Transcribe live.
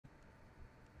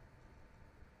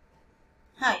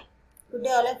Good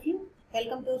day all of you.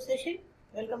 Welcome to our session.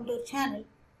 Welcome to our channel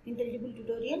Intelligible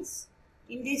Tutorials.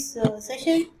 In this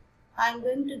session, I am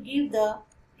going to give the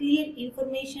clear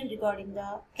information regarding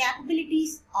the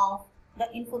capabilities of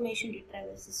the information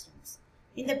retrieval systems.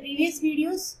 In the previous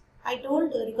videos, I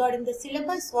told regarding the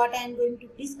syllabus what I am going to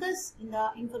discuss in the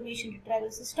information retrieval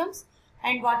systems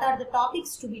and what are the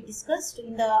topics to be discussed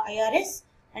in the IRS,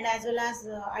 and as well as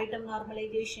item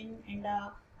normalization and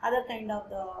other kind of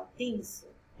the things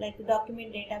like the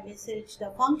document database,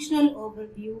 the functional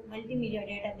overview, multimedia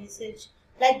database,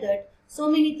 like that. So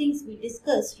many things we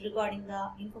discussed regarding the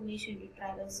information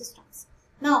retrieval systems.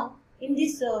 Now, in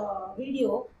this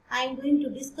video, I am going to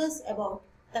discuss about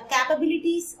the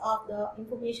capabilities of the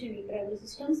information retrieval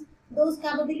systems. Those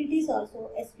capabilities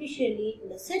also, especially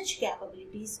the search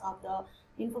capabilities of the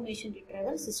information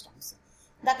retrieval systems.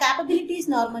 The capabilities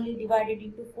normally divided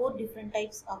into 4 different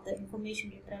types of the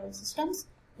information retrieval systems.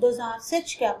 Those are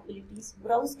search capabilities,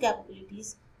 browse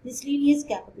capabilities, miscellaneous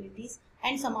capabilities,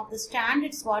 and some of the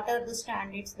standards. What are the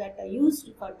standards that are used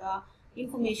for the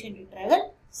information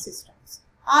retrieval systems?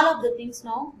 All of the things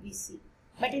now we see.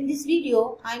 But in this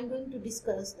video, I am going to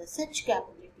discuss the search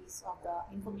capabilities of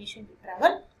the information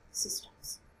retrieval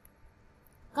systems.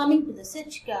 Coming to the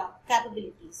search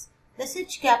capabilities. The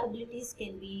search capabilities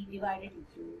can be divided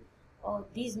into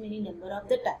these many number of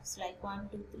the types, like 1,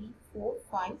 2, 3, 4,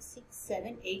 5, 6,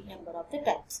 7, 8 number of the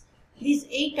types. These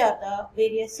 8 are the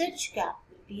various search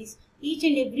capabilities, each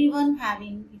and every one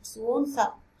having its own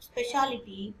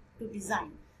speciality to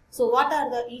design. So what are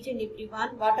the each and every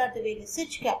one, what are the various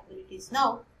search capabilities?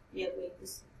 Now we are going to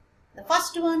see. The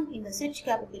first one in the search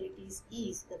capabilities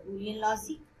is the Boolean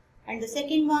logic, and the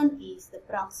second one is the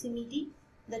proximity.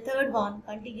 The third one,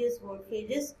 contiguous word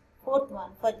phrases. Fourth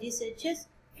one, fuzzy searches.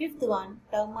 Fifth one,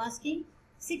 term masking.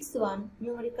 Sixth one,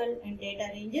 numerical and data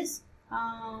ranges.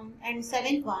 And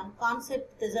seventh one,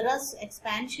 concept thesaurus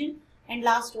expansion. And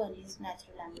last one is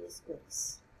natural language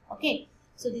queries. Okay,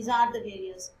 so these are the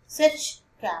various search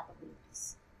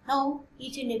capabilities. Now,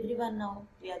 each and every one now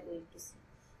we are going to see.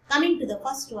 Coming to the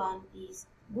first one is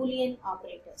Boolean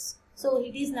operators. So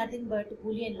it is nothing but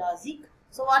Boolean logic.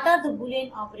 So what are the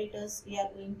Boolean operators we are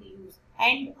going to use?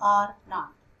 And or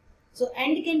not. So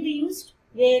and can be used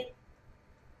where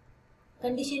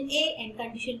condition A and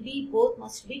condition B both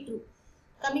must be true.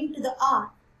 Coming to the or,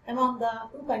 among the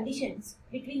two conditions,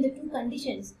 between the two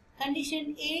conditions,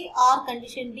 condition A or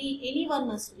condition B, any one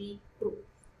must be true.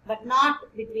 But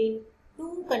not between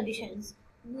two conditions.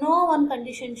 No one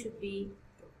condition should be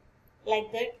true.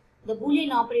 Like that, the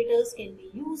Boolean operators can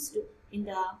be used in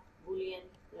the Boolean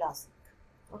logic.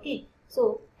 Okay,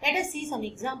 so let us see some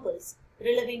examples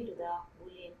relevant to the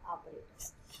Boolean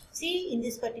operators. See, in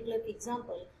this particular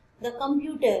example, the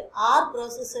computer or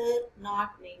processor,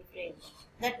 not mainframe.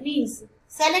 That means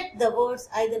select the words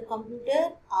either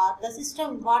computer or the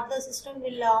system. What the system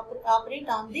will operate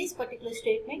on this particular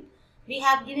statement. We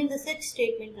have given the such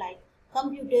statement like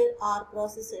computer or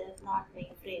processor, not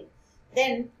mainframe.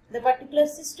 Then the particular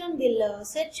system will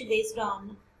search based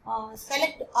on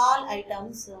select all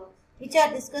items which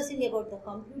are discussing about the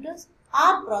computers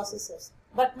or processors,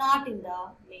 but not in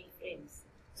the mainframes.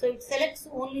 So it selects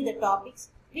only the topics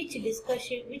which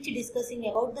discussing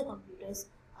about the computers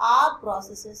or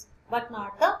processors, but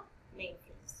not the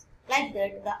mainframes. Like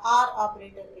that, the or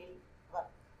operator will work.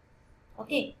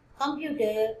 Okay,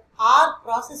 computer or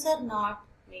processor, not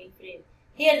mainframe.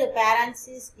 Here the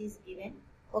parenthesis is given.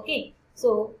 Okay,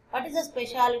 so what is the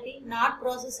speciality? Not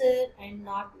processor and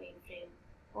not mainframe.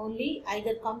 Only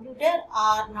either computer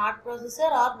or not processor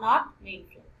or not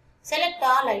mainframe. Select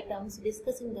all items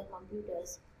discussing the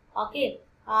computers, okay,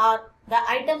 or the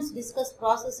items discuss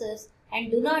processors and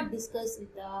do not discuss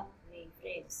with the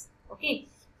mainframes. Okay,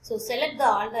 so select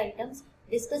all the items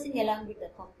discussing along with the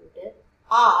computer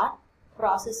or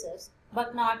processors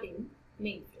but not in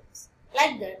mainframes.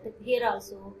 Like that, here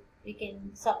also we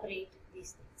can separate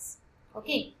these things.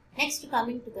 Okay, next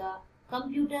coming to the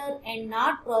computer and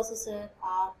not processor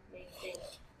or mainframe.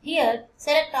 Here,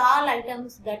 select all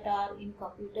items that are in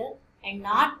computer and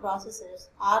not processors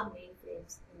or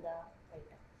mainframes in the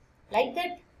item. Like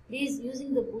that, these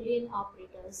using the Boolean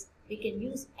operators, we can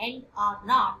use and or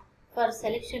not for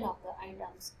selection of the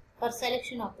items, for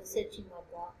selection of the searching of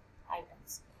the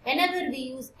items. Whenever we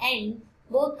use and,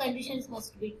 both conditions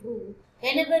must be true.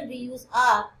 Whenever we use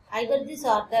or, either this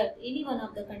or that, any one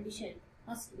of the condition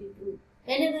must be true.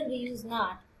 Whenever we use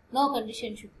not, no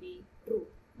condition should be true.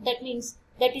 That means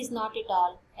that is not at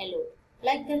all allowed.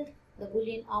 Like that, the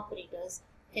Boolean operators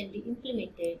can be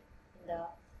implemented in the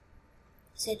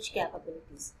search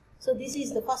capabilities. So this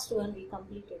is the first one we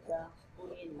completed, the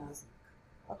Boolean logic.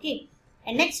 Okay.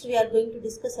 And next we are going to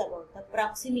discuss about the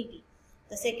proximity,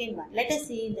 the second one. Let us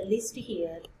see in the list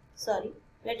here,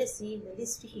 let us see in the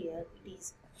list here, it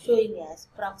is showing as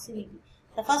proximity.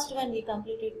 The first one we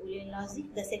completed Boolean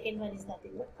logic, the second one is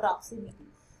nothing but proximity.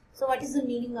 So what is the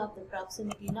meaning of the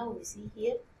proximity? Now we see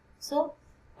here. So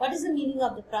what is the meaning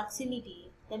of the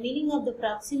proximity? The meaning of the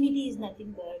proximity is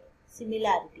nothing but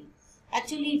similarity.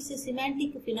 Actually it's a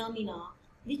semantic phenomena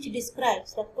which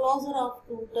describes the closure of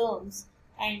two terms,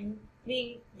 and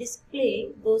we display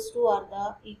those two are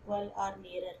the equal or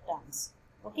nearer terms.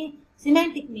 Okay,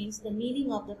 semantic means the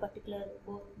meaning of the particular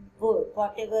word,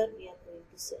 whatever we are going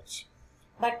to search.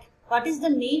 But what is the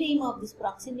main aim of this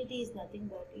proximity is nothing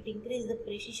but it increases the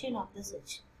precision of the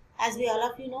search. As we all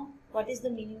of you know, what is the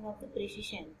meaning of the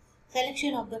precision?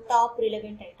 Selection of the top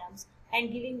relevant items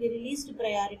and giving very least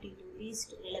priority to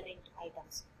least relevant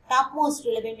items. Topmost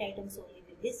relevant items only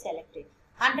will be selected.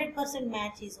 100%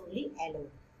 match is only allowed.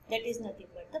 That is nothing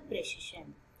but the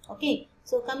precision. Okay,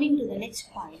 so coming to the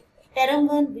next point, term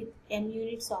 1 with m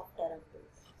units of term 2.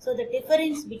 So the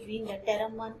difference between the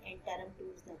term 1 and term 2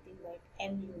 is nothing but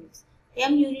m units.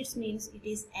 M units means it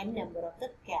is m number of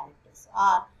the characters,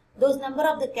 or those number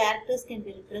of the characters can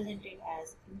be represented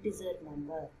as integer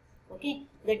number. Okay,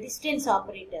 the distance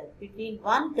operator between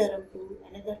one term to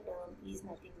another term is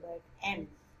nothing but m.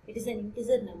 It is an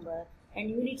integer number, and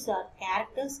units are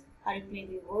characters, or it may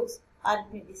be words, or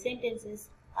it may be sentences,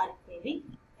 or it may be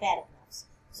paragraphs.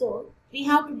 So we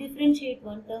have to differentiate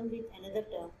one term with another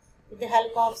term with the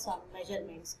help of some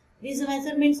measurements. These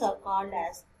measurements are called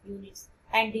as units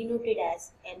and denoted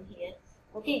as m here.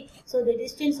 Okay, so the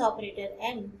distance operator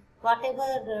m,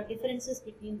 whatever differences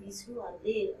between these two are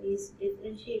there is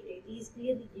differentiated, is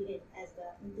clearly given as the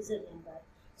integer number.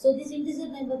 So this integer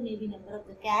number may be number of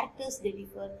the characters they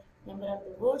differ, number of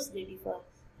the words they differ,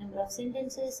 number of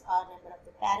sentences or number of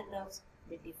the paragraphs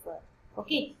they differ.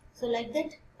 Okay, so like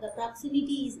that the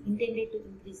proximity is intended to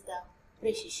increase the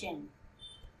precision.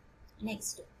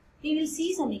 Next, we will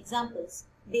see some examples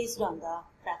based on the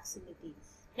proximity.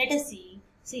 Let us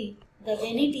see the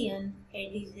Venetian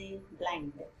head is a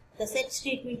blind. The such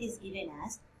statement is given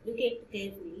as, look at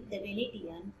carefully, the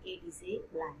Venetian head is a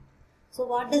blind. So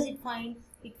what does it find?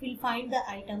 It will find the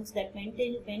items that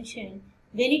mention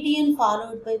Venetian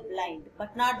followed by blind,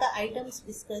 but not the items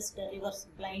discussed reverse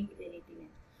blind Venetian.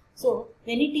 So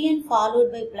Venetian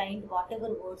followed by blind,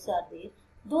 whatever words are there,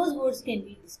 those words can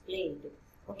be displayed.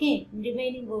 Okay, in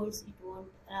remaining words it won't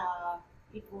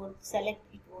select,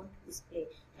 it won't display.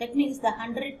 That means the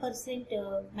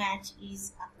 100% match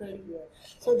is occurred here.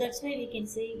 So that's why we can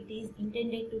say it is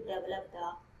intended to develop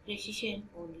the precision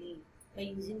only by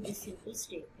using this simple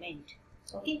statement.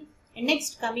 Okay, and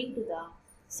next coming to the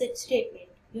such statement,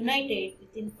 united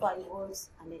within 5 words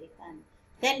American.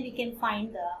 Then we can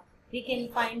find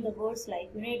the words like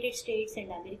United States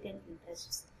and American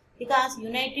interests, because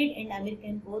United and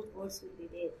American both words will be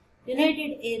there.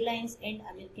 United Airlines and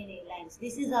American Airlines,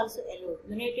 this is also allowed.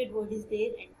 United word is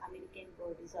there and American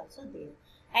word is also there.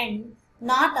 And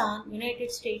not on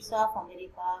United States of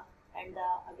America and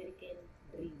the American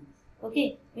dream.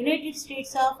 Okay, United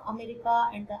States of America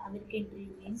and the American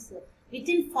dream means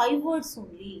within 5 words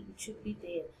only it should be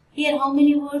there. Here how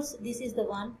many words? This is the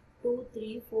 1, 2,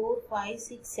 3, 4, 5,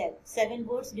 6, 7. 7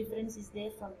 words difference is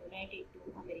there from United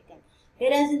to American.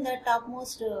 Whereas in the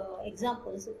topmost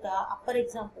examples, the upper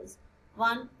examples,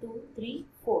 1, 2, 3,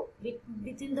 4.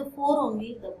 Within the 4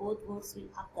 only the both words will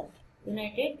occur,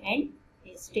 United and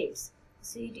States.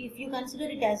 So if you consider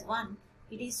it as 1,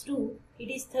 it is 2, it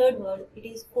is 3rd word, it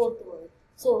is 4th word.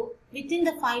 So within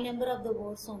the 5 number of the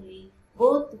words only,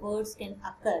 both words can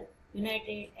occur,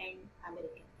 United and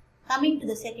American. Coming to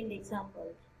the second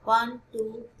example, 1,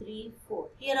 2, 3, 4.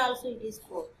 Here also it is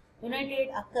 4. United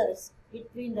occurs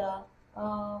between the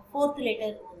 4th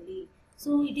letter only.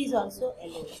 So it is also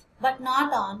allowed. But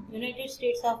not on United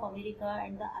States of America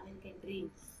and the American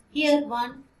dream. Here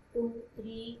 1, 2,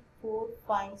 3, 4,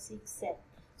 5, 6, 7.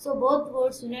 So both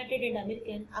words United and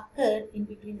American occur in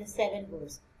between the 7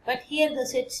 words. But here the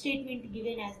such statement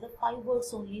given as the 5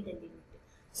 words only the limit.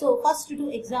 So first 2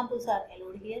 examples are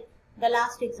allowed here. The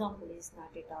last example is not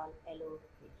at all allowed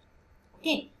here.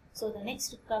 Okay. So the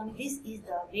next this is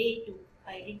the way to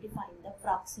identify the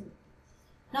proximity.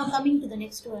 Now coming to the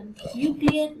next one,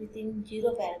 nuclear within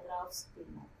 0 paragraphs will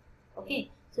not. Okay.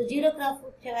 So 0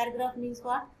 paragraph means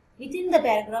what? Within the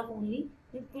paragraph only,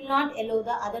 it will not allow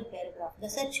the other paragraph. The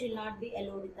search will not be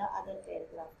allowed in the other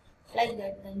paragraph. Like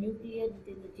that, the nuclear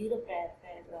within the 0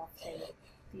 paragraph cell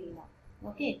clean up.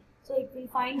 Okay. So it will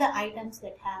find the items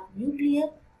that have nuclear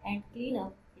and clean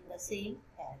up in the same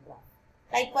paragraph.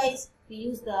 Likewise, we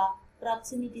use the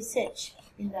proximity search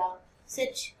in the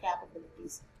search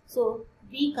capabilities. So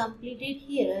we completed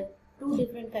here two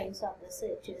different kinds of the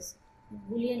searches,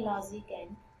 Boolean logic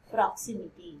and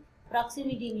proximity.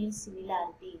 Proximity means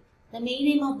similarity. The main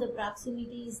aim of the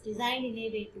proximity is designed in a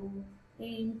way to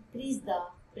increase the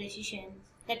precision.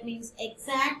 That means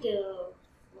exact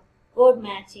word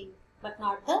matching, but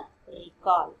not the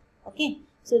recall. Okay.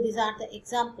 So these are the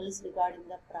examples regarding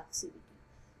the proximity.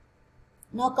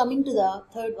 Now coming to the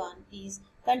third one is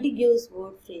contiguous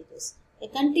word phrases. A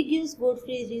contiguous word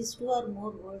phrase is two or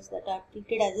more words that are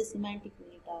treated as a semantic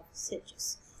unit of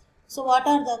searches. So what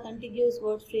are the contiguous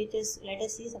word phrases? Let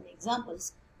us see some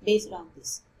examples based on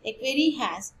this. A query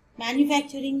has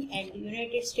manufacturing and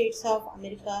United States of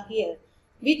America here,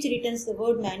 which returns the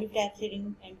word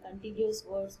manufacturing and contiguous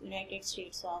words United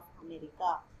States of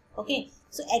America. Okay,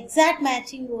 so exact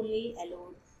matching only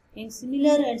allowed. In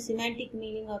similar and semantic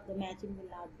meaning of the matching will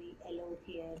not be allowed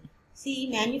here. See,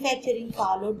 manufacturing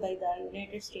followed by the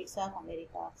United States of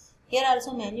America. Here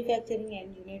also manufacturing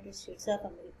and United States of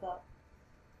America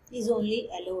is only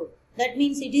allowed. That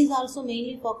means it is also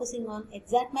mainly focusing on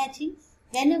exact matching.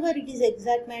 Whenever it is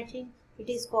exact matching, it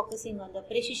is focusing on the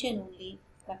precision only,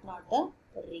 but not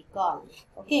the recall.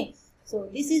 Okay. So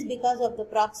this is because of the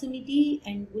proximity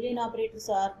and Boolean operators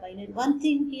are binary. One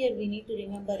thing here we need to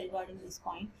remember regarding this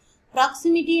point.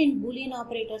 Proximity and Boolean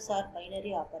operators are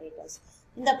binary operators.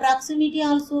 In the proximity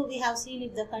also we have seen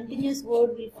if the continuous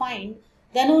word will find,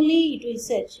 then only it will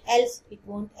search, else it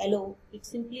won't allow. It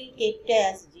simply kept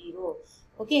as 0.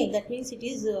 Okay, that means it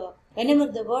is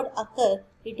whenever the word occur,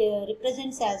 it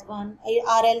represents as 1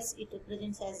 or else it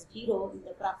represents as 0 in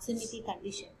the proximity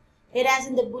condition. Whereas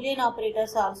in the Boolean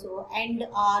operators also and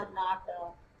or not,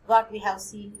 what we have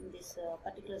seen in this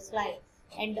particular slide,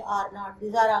 and or not,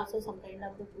 these are also some kind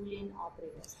of the Boolean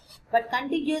operators. But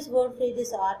contiguous word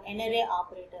phrases are n-array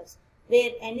operators,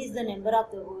 where n is the number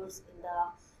of the words in the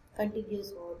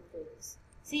contiguous word phrases.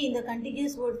 See, in the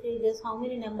contiguous word phrases, how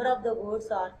many number of the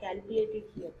words are calculated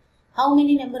here? How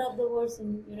many number of the words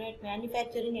in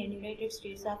manufacturing and United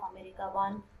States of America?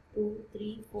 1, 2,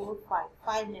 3, 4, 5.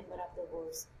 5 number of the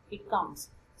words. It counts.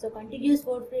 So contiguous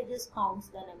word phrases counts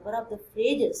the number of the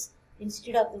phrases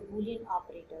instead of the Boolean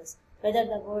operators. Whether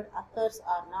the word occurs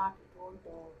or not, it won't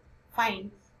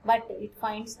find, but it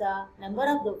finds the number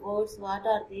of the words what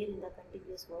are there in the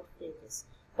contiguous word phrases.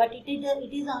 But it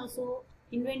is also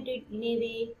invented in a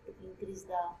way to increase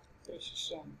the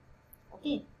precision.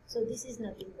 Okay, so this is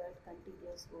nothing but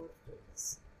contiguous word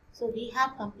phrases. So we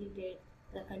have completed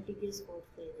the contiguous word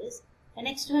phrases. The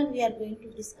next one we are going to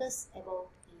discuss about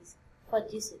is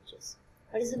fudgy searches.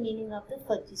 What is the meaning of the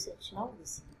fudgy search? Now we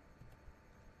see.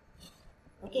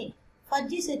 Okay,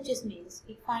 fudgy searches means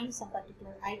it finds some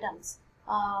particular items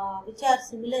which are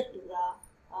similar to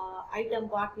the item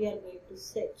what we are going to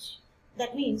search.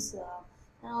 That means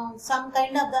some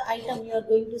kind of the item you are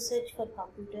going to search for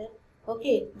computer.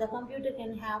 Okay, the computer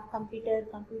can have computer,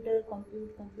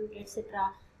 compute,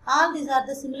 etc. All these are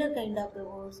the similar kind of the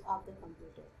words of the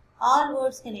computer. All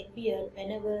words can appear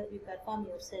whenever you perform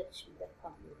your search with the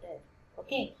computer.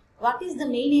 Okay, what is the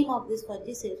main aim of this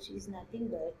fudgy search is nothing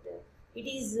but it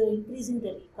is increasing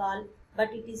the recall,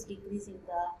 but it is decreasing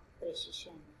the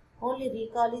precision. Only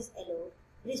recall is allowed,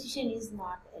 precision is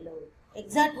not allowed.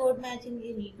 Exact word matching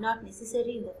is need not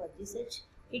necessary in the fudgy search.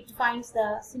 It finds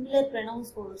the similar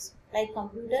pronounced words like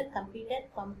computer, computer,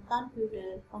 compute,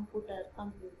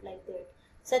 like that.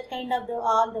 Such kind of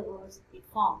all the words it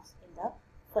forms in the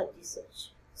fudgy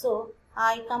search. So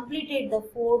I completed the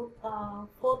four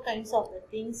kinds of the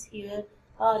things here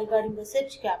regarding the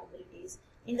search capabilities.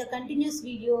 In the continuous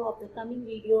video of the coming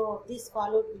video of this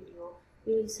followed video,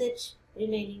 we will search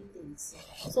remaining things.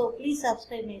 So please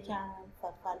subscribe my channel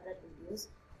for further videos.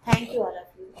 Thank you all of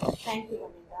you. Thank you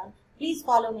one and all. Please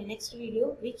follow my next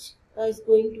video which is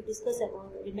going to discuss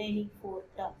about the remaining 4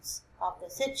 terms of the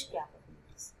search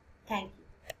capabilities. Thank you.